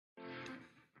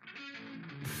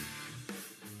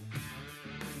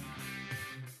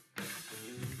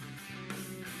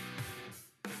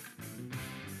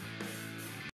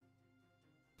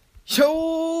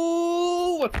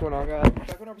Yo, what's going on, guys?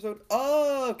 Back with an episode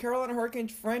of Carolina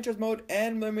Hurricanes franchise mode,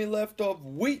 and when we left off,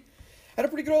 we had a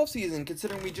pretty good offseason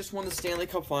considering we just won the Stanley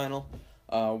Cup final.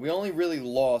 We only really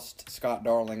lost Scott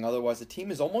Darling, otherwise the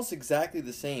team is almost exactly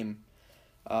the same.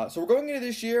 So we're going into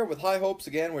this year with high hopes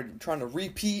again. We're trying to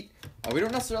repeat. We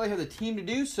don't necessarily have the team to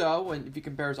do so, and if you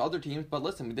compare us to other teams, but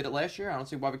listen, we did it last year. I don't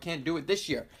see why we can't do it this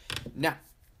year. Now,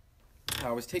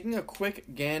 I was taking a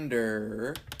quick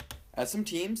gander at some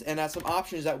teams and at some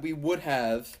options that we would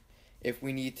have if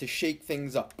we need to shake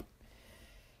things up.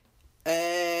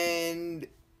 And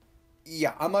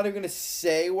yeah, I'm not even going to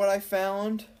say what I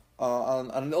found.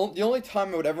 The only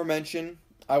time I would ever mention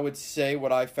I would say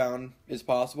what I found is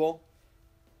possible,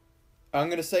 I'm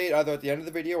going to say it either at the end of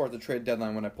the video or at the trade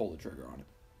deadline when I pull the trigger on it.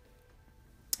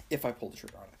 If I pull the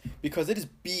trigger on it. Because it is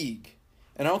big.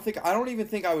 And I don't even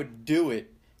think I would do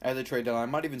it at the trade deadline. I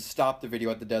might even stop the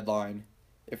video at the deadline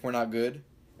if we're not good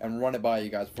and run it by you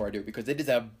guys before I do it. Because it is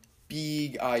a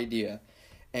big idea.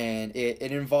 And it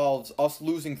involves us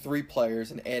losing 3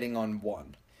 players and adding on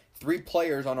 1. 3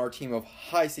 players on our team of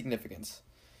high significance.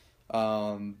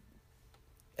 And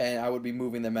I would be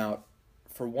moving them out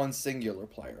for 1 singular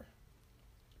player.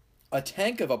 A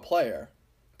tank of a player,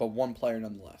 but 1 player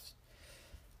nonetheless.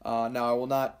 Now, I will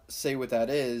not say what that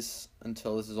is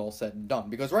until this is all said and done.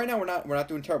 Because right now we're not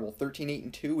doing terrible.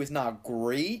 13-8-2 is not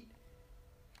great,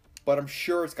 but I'm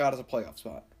sure it's got us a playoff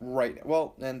spot right now.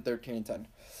 Well, and 13-10.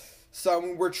 So I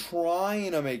mean, we're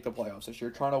trying to make the playoffs this year,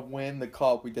 trying to win the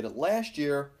cup. We did it last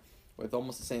year with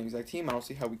almost the same exact team. I don't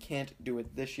see how we can't do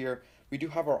it this year. We do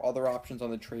have our other options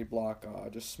on the trade block,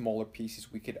 just smaller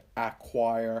pieces we could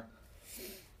acquire.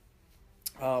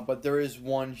 But there is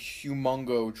one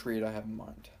humongo trade I have in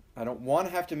mind. I don't want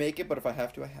to have to make it, but if I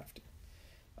have to, I have to.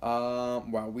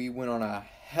 Wow, we went on a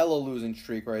hella losing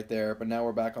streak right there, but now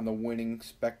we're back on the winning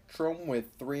spectrum with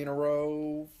 3 in a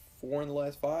row, 4 in the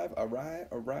last 5. All right.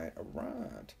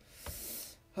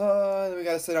 Then we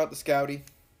got to send out the Scouty.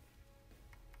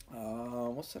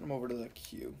 We'll send him over to the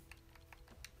Q.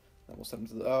 Then we'll send him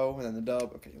to the O, and then the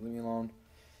dub. Okay, leave me alone.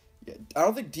 Yeah, I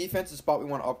don't think defense is the spot we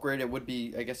want to upgrade. It would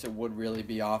be, I guess it would really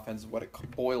be offense, what it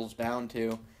boils down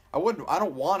to. I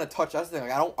don't want to touch, that's the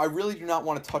thing, I really do not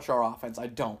want to touch our offense. I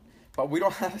don't. But we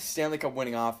don't have a Stanley Cup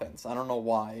winning offense. I don't know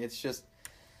why. It's just,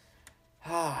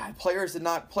 players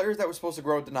that were supposed to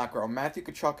grow did not grow. Matthew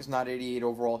Tkachuk is not 88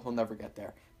 overall. He'll never get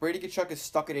there. Brady Tkachuk is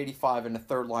stuck at 85 and a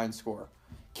third-line scorer.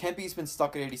 Kempy's been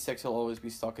stuck at 86. He'll always be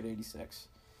stuck at 86.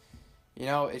 You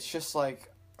know, it's just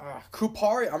like,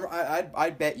 Kupari,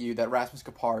 I'd bet you that Rasmus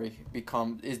Kupari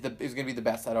is going to be the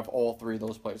best out of all 3 of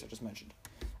those players I just mentioned.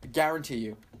 I guarantee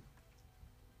you.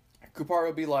 Kupari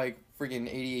will be like freaking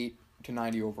 88 to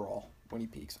 90 overall when he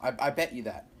peaks. I bet you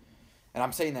that. And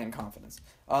I'm saying that in confidence.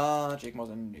 Jake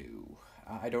Mosin, no.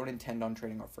 I don't intend on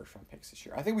trading our first-round picks this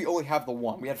year. I think we only have the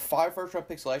 1. We had 5 first-round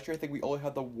picks last year. I think we only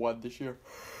had the 1 this year.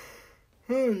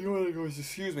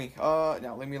 Excuse me.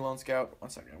 Now, leave me alone, Scout. 1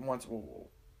 second.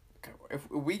 Okay. If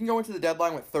we can go into the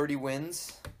deadline with 30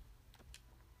 wins,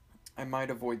 I might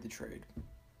avoid the trade.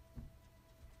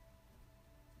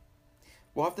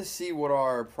 We'll have to see what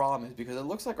our problem is, because it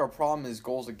looks like our problem is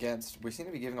goals against. We seem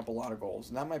to be giving up a lot of goals,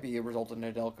 and that might be a result of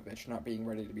Nedeljkovic not being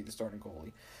ready to be the starting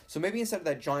goalie. So maybe instead of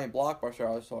that giant blockbuster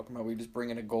I was talking about, we just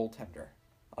bring in a goaltender,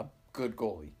 a good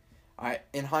goalie.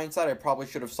 In hindsight, I probably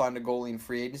should have signed a goalie in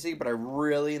free agency, but I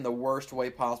really, in the worst way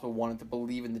possible, wanted to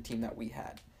believe in the team that we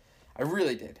had. I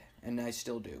really did, and I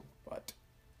still do, but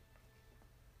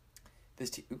this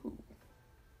team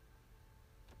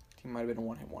might have been a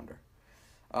one-hit wonder.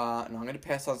 No, I'm going to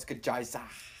pass on Cjeths.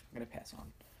 I'm going to pass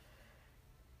on.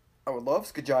 I would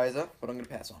love Cjeths, but I'm going to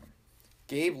pass on him.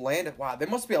 Gabe Landon. Wow, there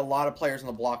must be a lot of players on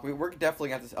the block. We're definitely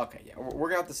going to have to... Okay, yeah, we're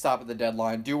going to have to stop at the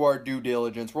deadline, do our due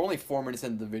diligence. We're only 4 minutes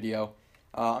into the video.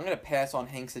 I'm going to pass on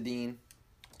Hank Sedin.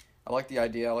 I like the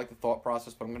idea. I like the thought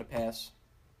process, but I'm going to pass.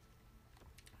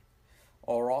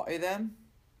 All right, then.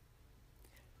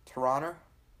 Toronto.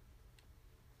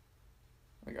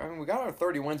 I mean, we got our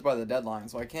 30 wins by the deadline,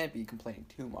 so I can't be complaining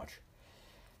too much.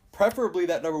 Preferably,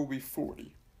 that number would be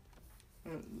 40.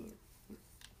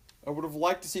 I would have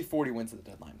liked to see 40 wins at the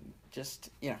deadline. Just,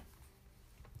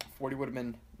 40 would have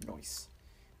been nice.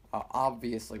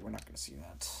 Obviously, we're not going to see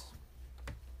that.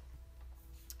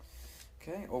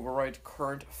 Okay, overwrite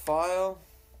current file.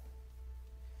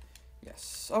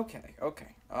 Yes, okay.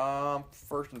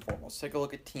 First and foremost, take a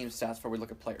look at team stats before we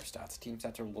look at player stats. Team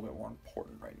stats are a little bit more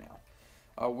important right now.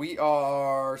 We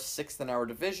are 6th in our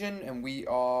division, and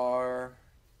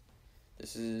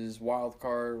this is wild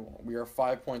card. We are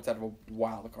 5 points out of a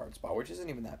wild card spot, which isn't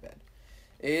even that bad.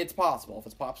 It's possible. If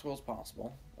it's popsicle, it's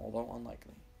possible, although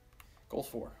unlikely. Goals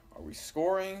for. Are we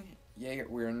scoring? Yeah,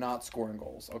 we are not scoring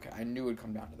goals. Okay, I knew it would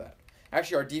come down to that.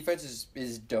 Actually, our defense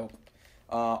is dope.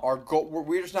 Our goal,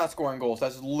 we're just not scoring goals.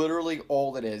 That's literally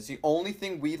all it is. The only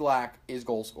thing we lack is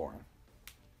goal scoring.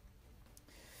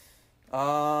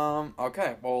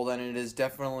 Okay, well then it is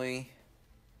definitely.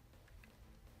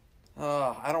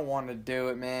 I don't want to do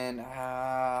it, man.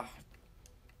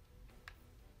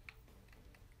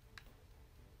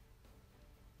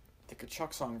 The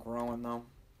Kachuk's on growing though.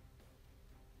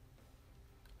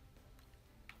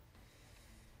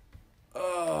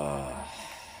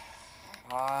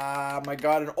 My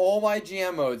god, in all my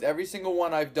GM modes, every single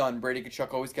one I've done, Brady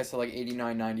Kachuk always gets to like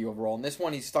 89, 90 overall. And this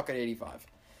one, he's stuck at 85.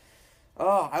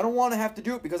 I don't want to have to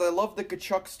do it because I love the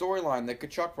Kachuk storyline, the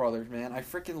Kachuk brothers, man. I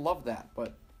freaking love that,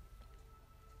 but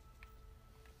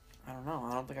I don't know.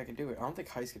 I don't think I can do it. I don't think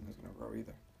Heiskin is going to grow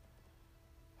either.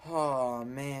 Oh,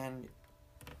 man.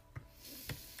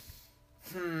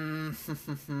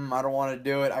 I don't want to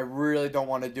do it. I really don't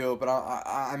want to do it, but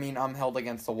I mean, I'm held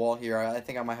against the wall here. I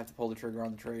think I might have to pull the trigger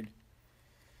on the trade.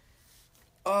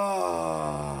 Damn.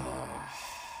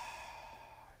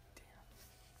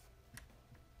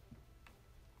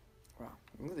 Wow,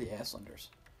 look at the Aslanders.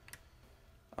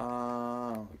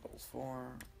 Goals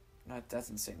for. That's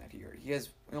insane that he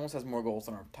almost has more goals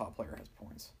than our top player has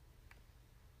points.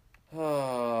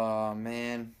 Oh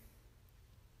man.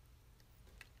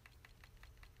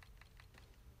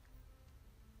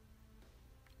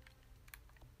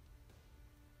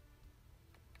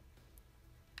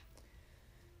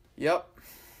 Yep.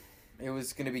 It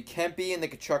was going to be Kempe and the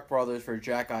Kachuk brothers for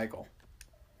Jack Eichel.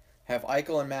 Have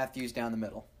Eichel and Matthews down the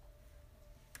middle.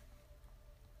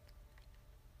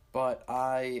 But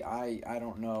I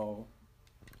don't know.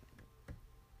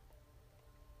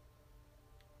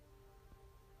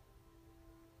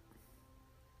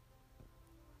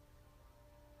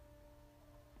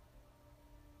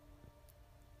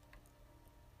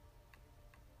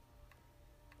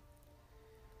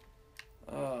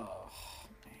 Oh,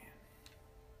 man.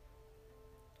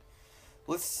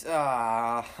 Let's,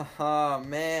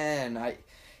 man,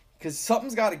 because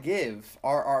something's got to give.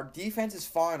 Our defense is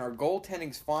fine. Our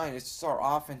goaltending's fine. It's just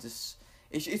our offense is,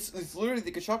 it's literally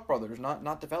the Kachuk brothers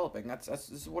not developing. This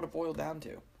is what it boiled down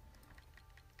to.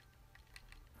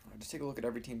 Just take a look at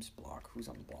every team's block. Who's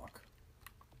on the block?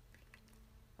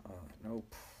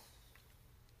 Nope.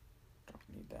 Don't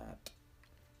need that.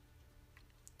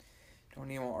 Don't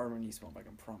need more Armanismo, I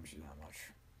can promise you that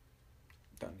much.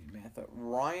 Don't need Matha.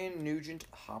 Ryan Nugent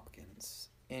Hopkins.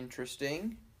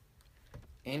 Interesting.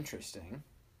 Interesting.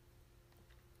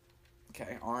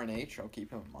 Okay, RNH. I'll keep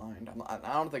him in mind.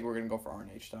 I don't think we're going to go for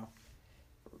RNH, though.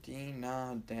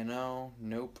 Rodina, Dano.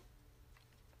 Nope.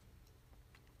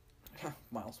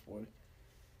 Miles Wood.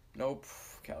 Nope.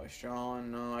 Callie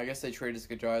Strong. No, I guess they traded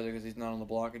Skadrizer because he's not on the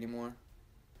block anymore.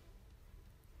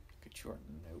 Couture.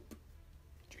 Nope.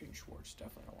 Jaden Schwartz.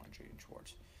 Definitely don't want Jaden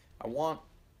Schwartz. I want...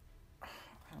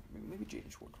 Maybe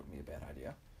Jaden Schwartz would be a bad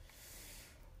idea.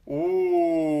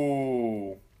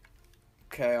 Ooh.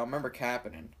 Okay, I'll remember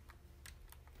Kapanen.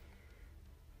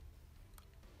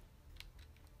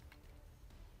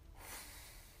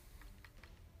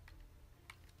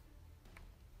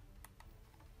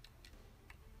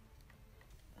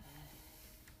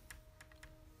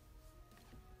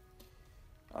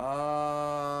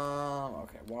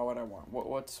 Okay. Why would I want?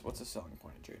 What's the selling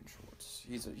point of Jaden Schwartz?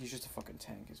 He's just a fucking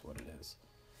tank, is what it is.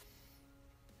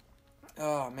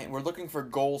 Oh man, we're looking for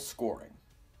goal scoring,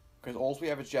 because all we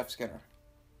have is Jeff Skinner.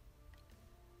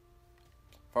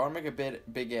 If I want to make a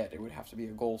big ad, it would have to be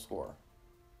a goal scorer.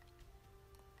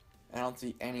 And I don't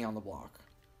see any on the block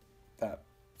that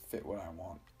fit what I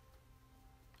want.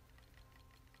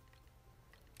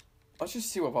 Let's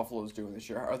just see what Buffalo's doing this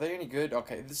year. Are they any good?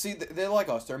 Okay, see, they're like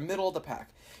us. They're middle of the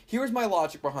pack. Here's my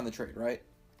logic behind the trade, right?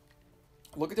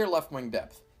 Look at their left wing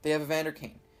depth. They have Evander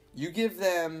Kane. You give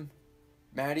them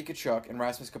Matty Tkachuk and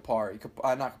Rasmus Kupari,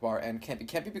 not Kupari, and Kempe.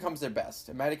 Kempe becomes their best,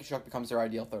 and Matty Tkachuk becomes their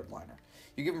ideal third liner.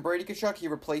 You give him Brady Tkachuk, he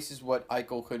replaces what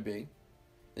Eichel could be.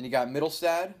 Then you got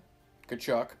Middlestad,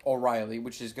 Tkachuk, O'Reilly,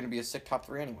 which is going to be a sick top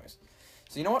three anyways.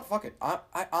 So you know what? Fuck it.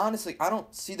 I honestly, I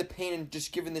don't see the pain in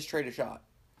just giving this trade a shot.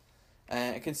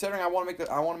 And considering I want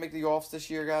to make the offs this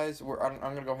year, guys, I'm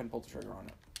gonna go ahead and pull the trigger on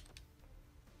it.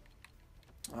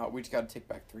 We just gotta take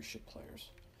back 3 shit players.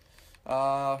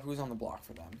 Who's on the block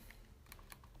for them?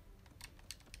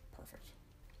 Perfect.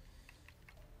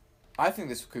 I think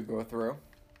this could go through.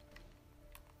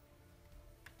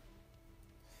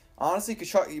 Honestly,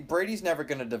 Brady's never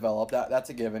gonna develop. That's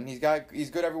a given. He's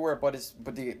good everywhere, but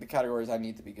the categories I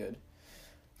need to be good.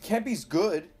 Kempe's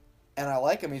good, and I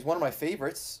like him. He's one of my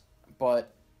favorites.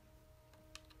 But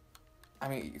I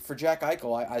mean, for Jack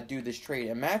Eichel, I'd do this trade.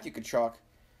 And Matthew Tkachuk,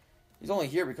 he's only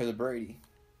here because of Brady.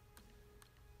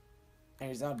 And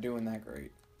he's not doing that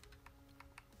great.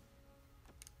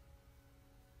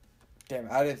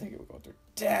 Damn, I didn't think it would go through.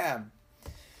 Damn.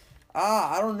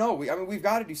 I don't know. I mean, we've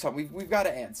got to do something. We've got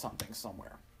to add something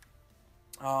somewhere.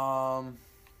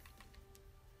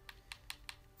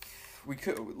 We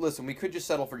could just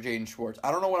settle for Jaden Schwartz.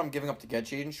 I don't know what I'm giving up to get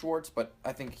Jaden Schwartz, but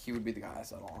I think he would be the guy I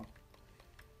settle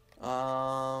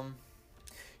on.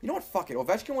 You know what? Fuck it.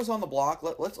 Ovechkin was on the block.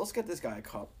 Let's get this guy a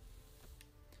cup.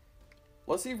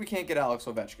 Let's see if we can't get Alex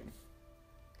Ovechkin.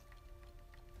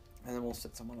 And then we'll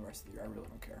sit someone the rest of the year. I really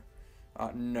don't care.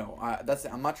 No, that's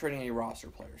it. I'm not trading any roster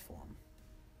players for him.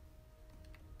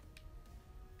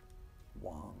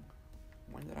 Wong.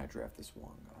 When did I draft this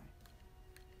Wong guy?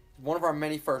 One of our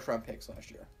many first-round picks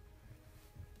last year.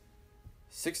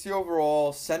 60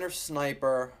 overall, center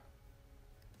sniper.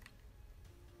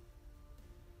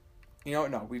 You know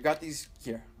what? No, we've got these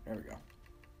here. There we go.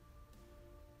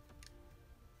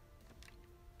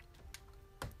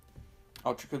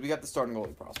 Oh, because we got the starting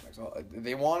goalie prospects. If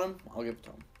they want him, I'll give it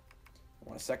to them.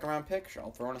 Want a second-round pick? Sure,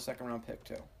 I'll throw in a second-round pick,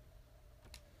 too.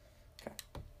 Okay.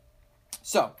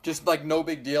 So, just, like, no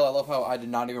big deal. I love how I did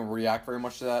not even react very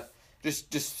much to that.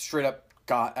 Just straight up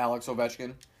got Alex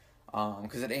Ovechkin.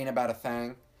 Because it ain't about a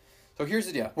thing. So, here's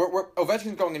the deal.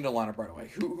 Ovechkin's going into the lineup right away.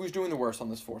 Who's doing the worst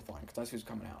on this fourth line? Because that's who's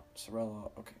coming out.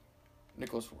 Sorella, okay.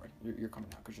 Nicholas Roy, you're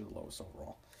coming out because you're the lowest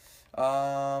overall.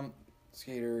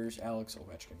 Skaters, Alex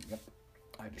Ovechkin. Yep.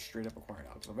 I just straight up acquired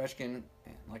Alex Ovechkin,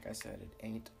 and like I said, it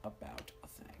ain't about a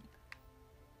thing.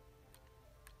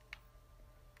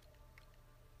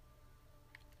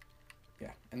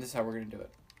 Yeah, and this is how we're going to do it.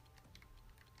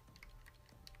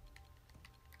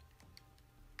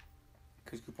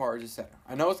 Because Kupar is a center.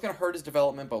 I know it's going to hurt his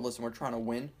development, but listen, we're trying to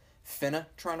win. Finna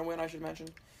trying to win, I should mention.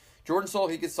 Jordan Soul,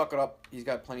 he can suck it up. He's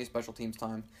got plenty of special teams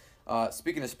time.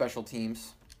 Speaking of special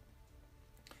teams,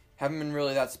 haven't been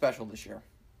really that special this year.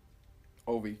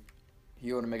 Ovi,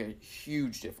 he ought to make a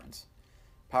huge difference.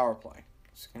 Power play.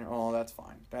 Oh, that's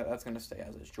fine. That's going to stay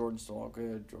as is. Jordan Staal,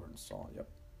 good. Jordan Staal, yep.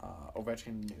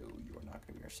 Ovechkin, no, you are not going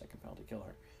to be our second penalty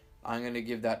killer. I'm going to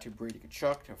give that to Brady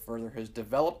Tkachuk to further his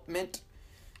development.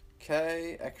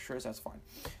 Okay, extras, that's fine.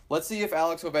 Let's see if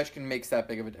Alex Ovechkin makes that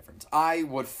big of a difference. I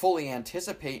would fully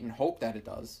anticipate and hope that it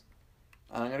does.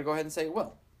 And I'm going to go ahead and say it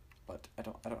will. But I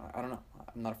don't know.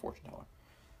 I'm not a fortune teller.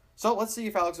 So let's see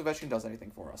if Alex Ovechkin does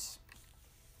anything for us.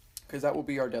 Because that will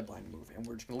be our deadline move, and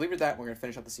we're just gonna leave it at that. And we're gonna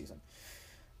finish up the season.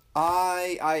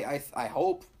 I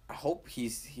hope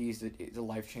he's a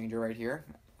life changer right here.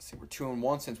 Let's see, we're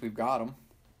 2-1 since we've got him.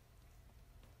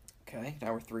 Okay,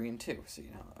 now we're 3-2.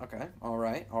 See now, okay, all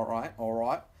right.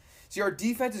 See, our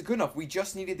defense is good enough. We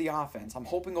just needed the offense. I'm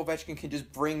hoping Ovechkin can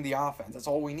just bring the offense. That's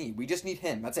all we need. We just need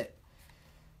him. That's it.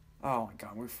 Oh my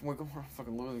God, we're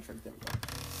fucking losing tricks. There we go.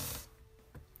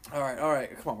 All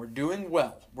right. Come on, we're doing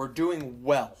well.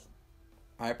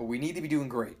 All right, but we need to be doing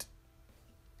great.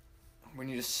 We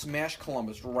need to smash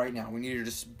Columbus right now. We need to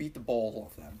just beat the balls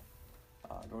off them.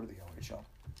 Go to the OHL.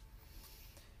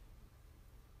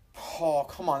 Oh,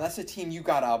 come on. That's a team you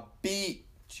gotta beat.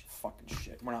 Fucking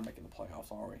shit. We're not making the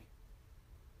playoffs, are we?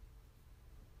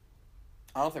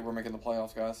 I don't think we're making the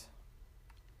playoffs, guys.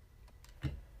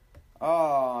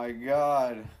 Oh, my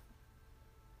God.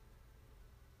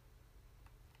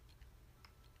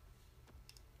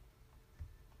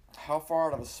 How far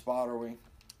out of a spot are we?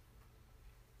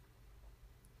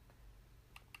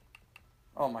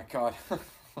 Oh my God.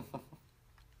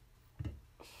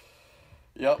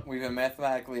 Yep, we've been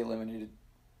mathematically eliminated.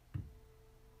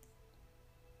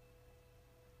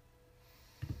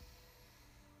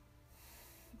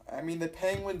 I mean, the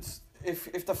Penguins,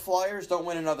 if the Flyers don't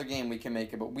win another game, we can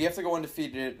make it, but we have to go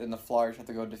undefeated, and the Flyers have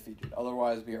to go defeated.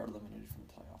 Otherwise, we are eliminated from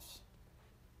the playoffs.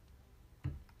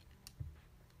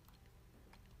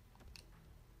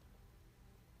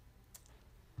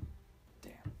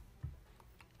 Damn.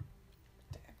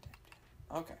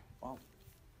 Okay, well.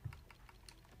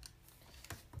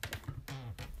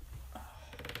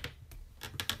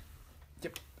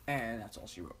 Yep, and that's all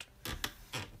she wrote.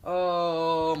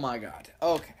 Oh my God.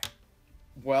 Okay.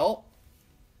 Well,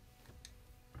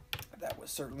 that was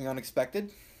certainly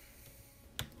unexpected.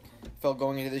 Felt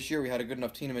going into this year we had a good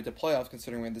enough team to make the playoffs,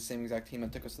 considering we had the same exact team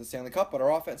that took us to the Stanley Cup, but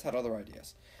our offense had other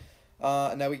ideas.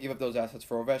 And now we gave up those assets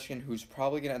for Ovechkin, who's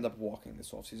probably going to end up walking this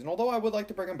offseason. Although I would like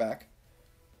to bring him back.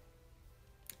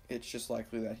 It's just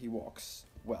likely that he walks.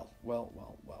 Well,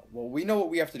 we know what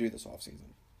we have to do this offseason.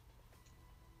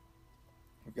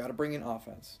 We've got to bring in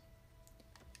offense.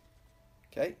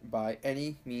 Okay? By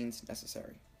any means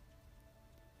necessary.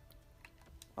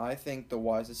 I think the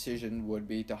wise decision would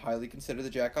be to highly consider the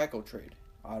Jack Eichel trade.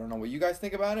 I don't know what you guys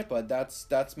think about it, but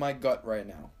that's my gut right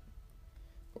now.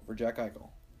 Go for Jack Eichel.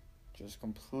 Just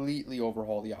completely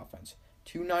overhaul the offense.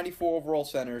 294 overall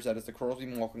centers. That is the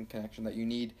Crosby-Malkin connection that you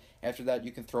need. After that,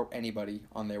 you can throw anybody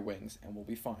on their wings, and we'll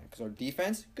be fine. Because our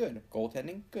defense, good.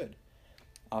 Goaltending, good.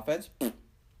 Offense,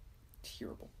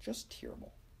 terrible. Just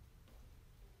terrible.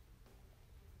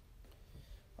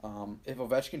 If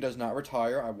Ovechkin does not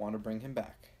retire, I want to bring him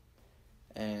back.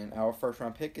 And our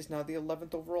first-round pick is now the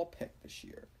 11th overall pick this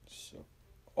year. So,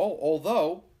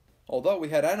 although we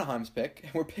had Anaheim's pick,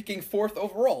 and we're picking 4th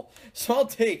overall. So I'll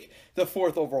take the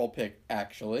 4th overall pick,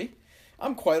 actually.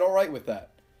 I'm quite all right with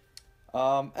that.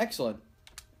 Excellent.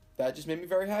 That just made me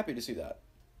very happy to see that.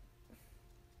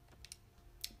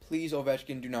 Please,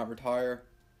 Ovechkin, do not retire.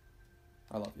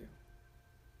 I love you.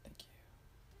 Thank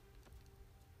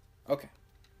you. Okay.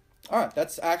 All right,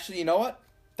 that's actually, you know what?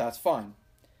 That's fine.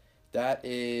 That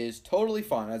is totally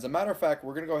fine. As a matter of fact,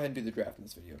 we're going to go ahead and do the draft in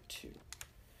this video, too.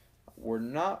 We're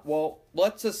not, well,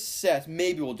 let's assess.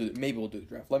 Maybe we'll do the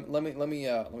draft. Let me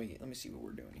see what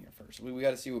we're doing here first. We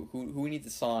got to see who we need to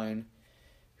sign,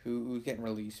 who's getting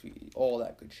released, all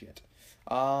that good shit.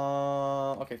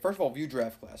 Okay, first of all, view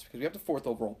draft class, because we have the 4th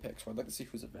overall pick, so I'd like to see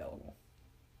who's available.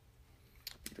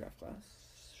 View draft class.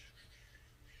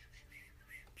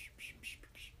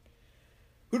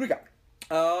 Who do we got?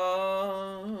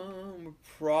 We're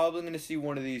probably going to see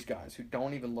one of these guys who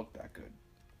don't even look that good.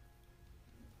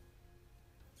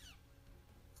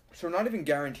 So we're not even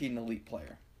guaranteed an elite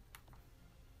player.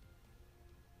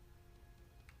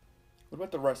 What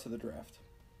about the rest of the draft?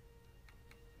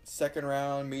 2nd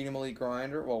round, medium elite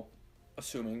grinder. Well,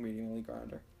 assuming medium elite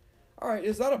grinder. All right,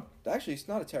 actually, it's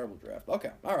not a terrible draft.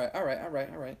 Okay, all right,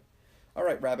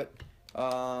 Rabbit.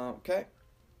 Okay.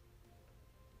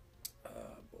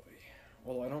 Boy.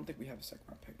 Although I don't think we have a 2nd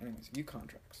round pick. Anyways, view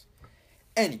contracts.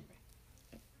 Anyway.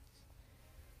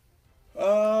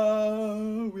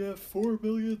 We have $4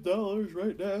 million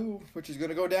right now, which is going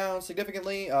to go down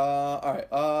significantly. All right.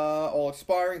 All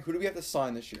expiring. Who do we have to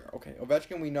sign this year? Okay,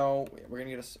 Ovechkin, we know. We're going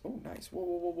to get a... Oh, nice. Whoa.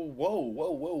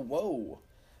 All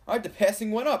right, the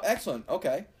passing went up. Excellent.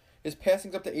 Okay. His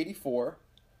passing's up to 84.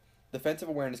 Defensive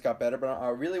awareness got better, but I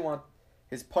really want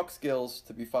his puck skills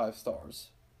to be 5 stars.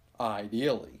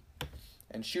 Ideally.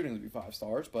 And shooting to be 5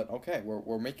 stars, but okay,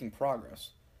 we're making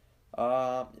progress.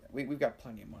 We've got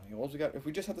plenty of money. All we got, if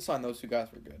we just had to sign those 2 guys,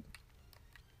 we're good.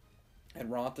 And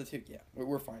Ronta too, yeah,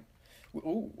 we're fine.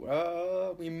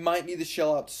 We might need to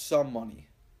shell out some money.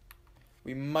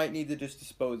 We might need to just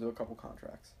dispose of a couple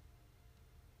contracts.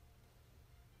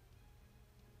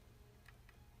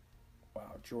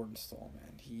 Wow, Jordan Staal,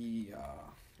 man,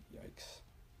 yikes.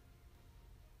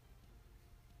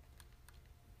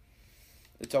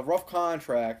 It's a rough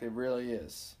contract, it really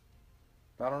is.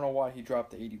 I don't know why he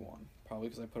dropped to 81. Probably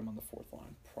because I put him on the 4th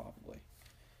line. Probably.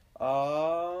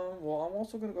 Well, I'm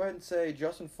also going to go ahead and say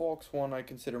Justin Falk's one I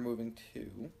consider moving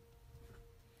to.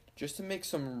 Just to make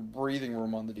some breathing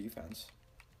room on the defense.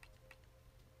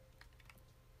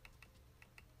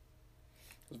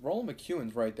 Because Roland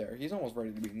McEwen's right there. He's almost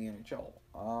ready to be in the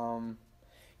NHL.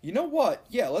 You know what?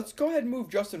 Yeah, let's go ahead and move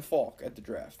Justin Falk at the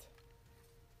draft.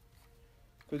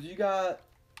 Because you got...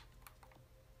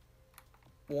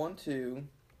 1, 2,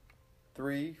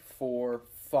 3, 4,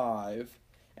 5,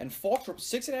 and Falk for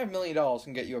 $6.5 million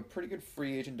can get you a pretty good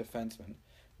free agent defenseman.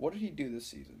 What did he do this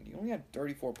season? He only had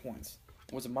 34 points.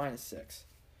 It was a -6.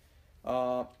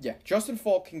 Yeah, Justin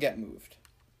Falk can get moved.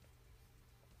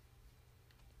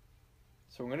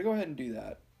 So we're gonna go ahead and do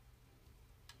that.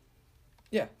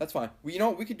 Yeah, that's fine. We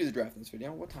could do the draft in this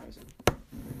video. What time is it?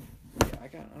 Yeah, I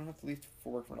don't have to leave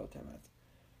for work for another 10 minutes.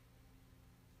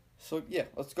 So, yeah,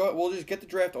 let's go. We'll just get the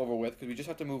draft over with because we just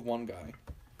have to move one guy.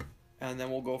 And then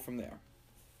we'll go from there.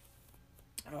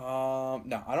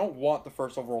 No, I don't want the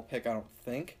 1st overall pick, I don't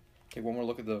think. Okay, one more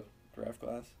look at the draft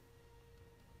class.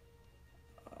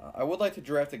 I would like to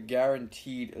draft a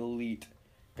guaranteed elite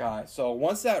guy. So,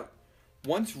 once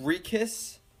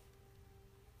Rikus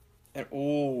and,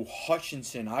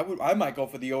 Hutchinson. I might go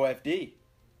for the OFD.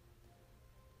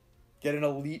 Get an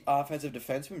elite offensive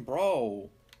defenseman. Bro,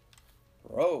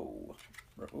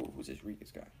 who's this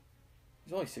Rikus guy?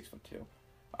 He's only 6'2".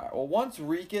 All right. Well, once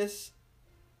Rikus,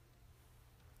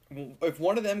 if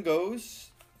one of them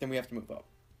goes, then we have to move up.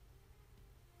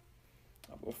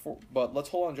 But let's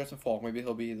hold on to Justin Falk. Maybe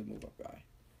he'll be the move-up guy.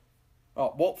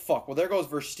 Oh, well, fuck. Well, there goes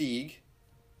Versteeg.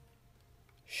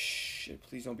 Shit,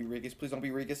 please don't be Rikus. Please don't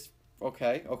be Rikus.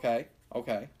 Okay.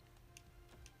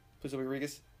 Please don't be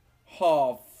Rikus.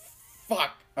 Oh,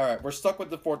 fuck. All right, we're stuck with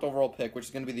the 4th overall pick, which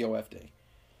is going to be the OFD.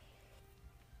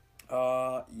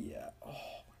 Yeah.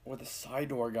 Oh, or the side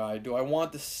door guy. Do I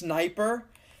want the sniper?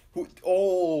 Who?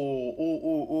 Oh,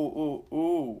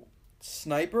 ooh.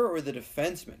 Sniper or the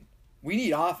defenseman? We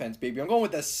need offense, baby. I'm going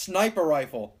with the sniper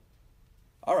rifle.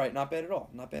 All right, not bad at all.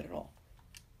 Not bad at all.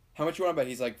 How much you want to bet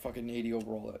he's like fucking 80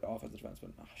 overall at offensive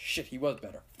defenseman? Oh, shit, he was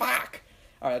better. Fuck!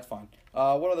 All right, that's fine.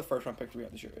 What other first round picks do we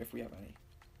have this year, if we have any?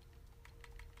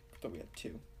 I thought we had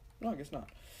 2. No, I guess not.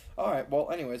 All right, well,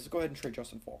 anyways, let's go ahead and trade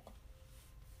Justin Falk.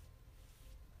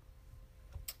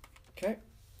 Okay.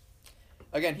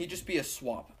 Again, he'd just be a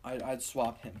swap. I'd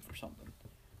swap him for something.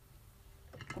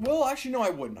 Well, actually, no, I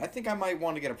wouldn't. I think I might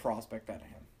want to get a prospect out of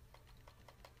him.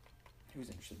 Who's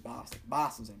interested? Boston.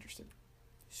 Boston's interested.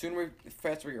 The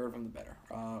faster we get rid of him, the better.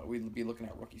 We'd be looking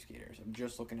at rookie skaters. I'm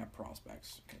just looking at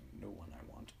prospects. Okay, no one I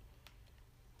want.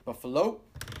 Buffalo.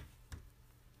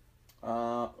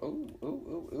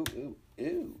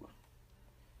 Ooh.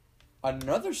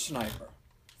 Another sniper.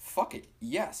 Fuck it.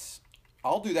 Yes.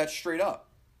 I'll do that straight up.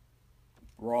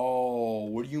 Bro,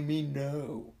 what do you mean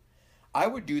no? I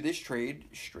would do this trade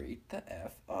straight the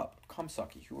F up. Come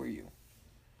sucky. Who are you?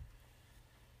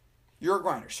 You're a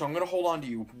grinder, so I'm going to hold on to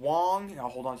you. Wong, I'll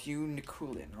hold on to you.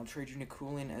 Nikulin. I'll trade you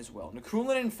Nikulin as well.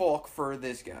 Nikulin and Falk for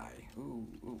this guy. Ooh.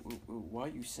 Why are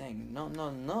you saying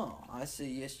no? I say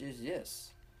yes.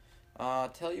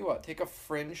 Tell you what, take a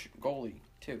fringe goalie,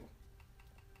 too.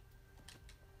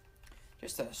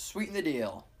 Just to sweeten the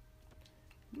deal.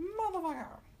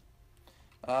 Motherfucker.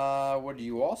 Would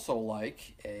you also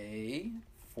like a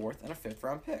 4th and a 5th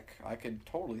round pick? I could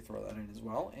totally throw that in as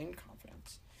well, in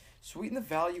confidence. Sweeten the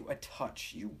value a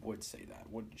touch. You would say that,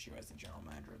 wouldn't you, as the general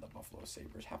manager of the Buffalo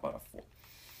Sabres? How about a 4?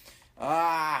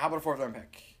 How about a 4th round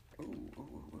pick? Ooh.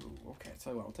 Okay,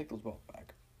 tell you what, I'll take those both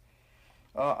back.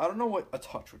 I don't know what a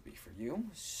touch would be for you.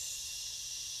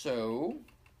 So,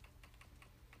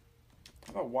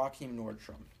 how about Joachim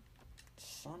Nordstrom?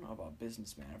 Son of a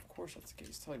businessman. Of course that's the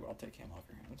case. Tell you what, I'll take him off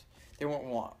your hands. They won't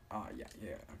want... yeah.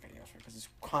 Okay, yes, right. Because his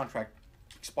contract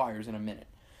expires in a minute.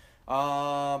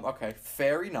 Okay,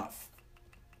 fair enough.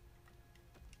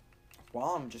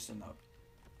 While I'm just in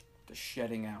the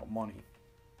shedding out money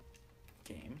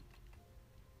game.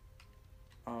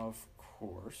 Of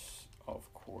course.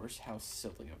 How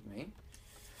silly of me.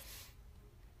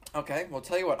 Okay, well,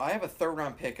 tell you what. I have a 3rd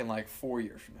round pick in like 4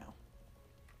 years from now.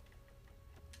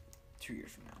 2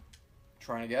 years from now.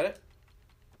 Trying to get it?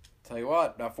 Tell you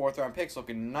what, that 4th round pick's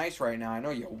looking nice right now. I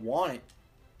know you want it.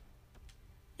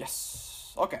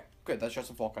 Yes. Okay, good. That's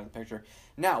Justin Falk on the picture.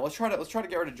 Now let's try to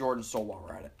get rid of Jordan Stoll while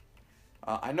we're at it.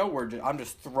 I know I'm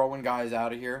just throwing guys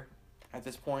out of here at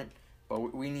this point,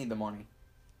 but we need the money.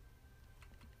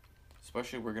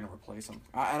 Especially if we're gonna replace him.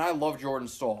 And I love Jordan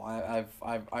Stoll.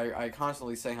 I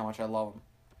constantly say how much I love him,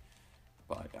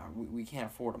 but we can't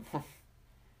afford him.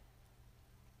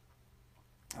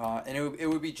 And it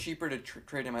would be cheaper to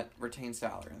trade him at retained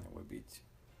salary than it would be.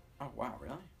 Oh wow,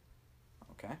 really?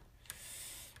 Okay.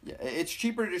 Yeah, it's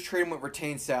cheaper to just trade him with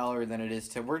retained salary than it is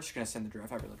to. We're just gonna send the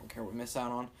draft. I really don't care what we miss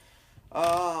out on.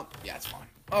 Yeah, it's fine.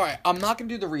 All right, I'm not gonna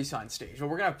do the re-sign stage, but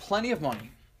we're gonna have plenty of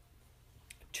money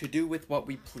to do with what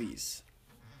we please.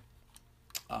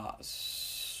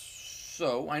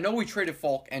 So I know we traded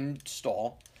Falk and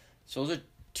Stahl, so those are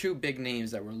 2 big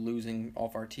names that we're losing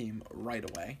off our team right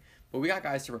away. But we got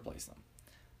guys to replace them.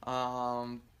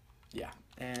 Yeah,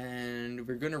 and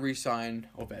we're gonna re-sign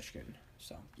Ovechkin.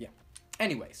 So yeah.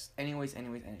 Anyways,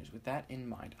 with that in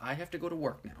mind, I have to go to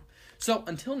work now. So,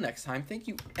 until next time, thank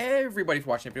you, everybody, for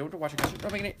watching. If you want to watch it,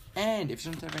 and if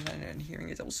you're interested in hearing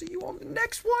it, I will see you on the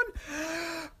next one.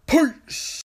 Peace!